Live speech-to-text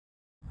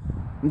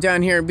I'm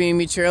down here at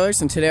B&B Trailers,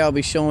 and today I'll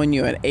be showing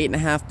you an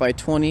 8.5 by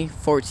 20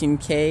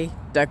 14K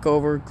deck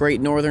over Great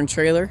Northern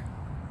trailer.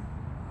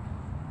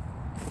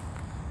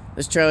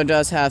 This trailer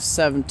does have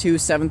two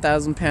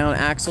 7,000-pound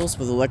axles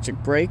with electric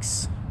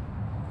brakes,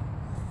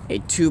 a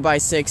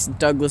 2x6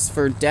 Douglas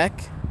fir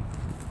deck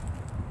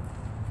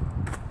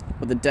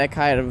with a deck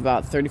height of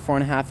about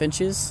 34.5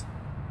 inches.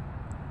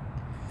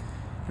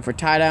 And for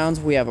tie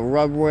downs, we have a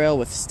rub rail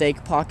with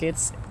stake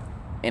pockets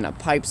and a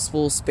pipe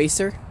spool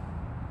spacer.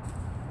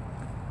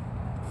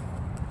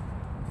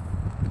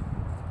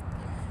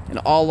 And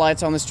all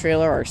lights on this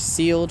trailer are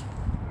sealed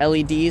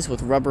LEDs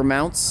with rubber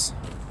mounts.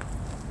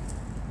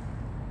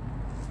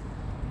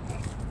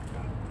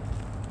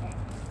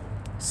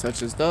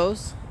 Such as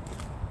those.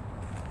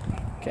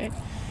 Okay.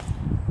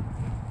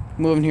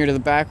 Moving here to the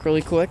back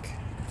really quick.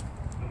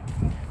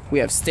 We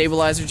have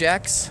stabilizer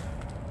jacks.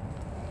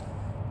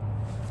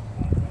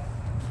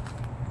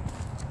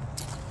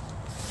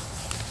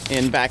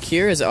 And back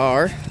here is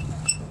our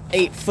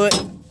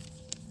 8-foot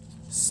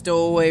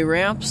stowaway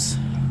ramps.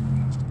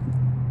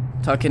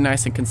 Tuck in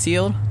nice and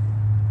concealed.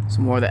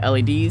 Some more of the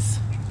LEDs.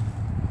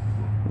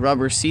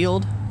 Rubber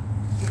sealed.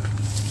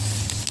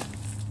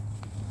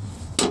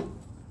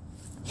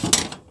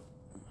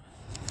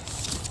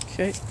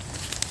 Okay,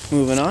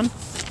 moving on.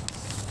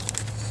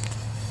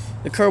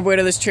 The curb weight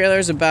of this trailer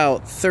is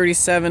about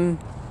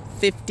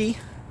 3,750,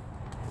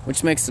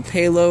 which makes the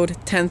payload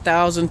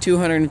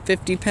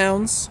 10,250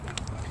 pounds.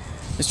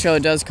 This trailer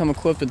does come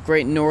equipped with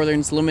Great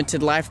Northern's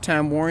limited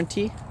lifetime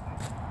warranty.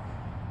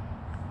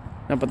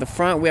 Up at the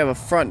front, we have a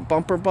front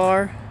bumper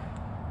bar,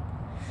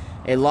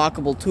 a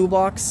lockable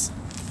toolbox,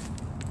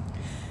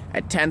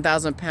 a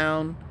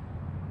 10,000-pound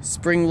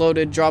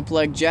spring-loaded drop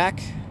leg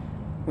jack.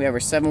 We have our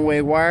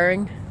 7-way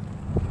wiring,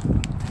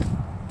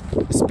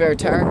 a spare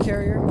tire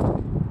carrier,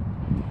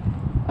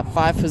 a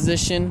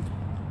 5-position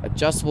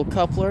adjustable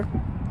coupler,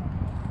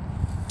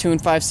 tune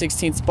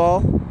 5/16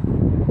 ball,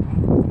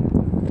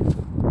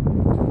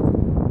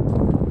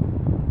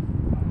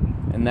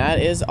 and that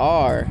is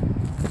our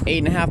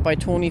 8.5 by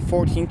 20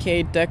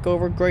 14K deck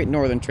over Great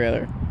Northern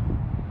trailer.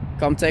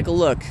 Come take a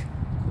look.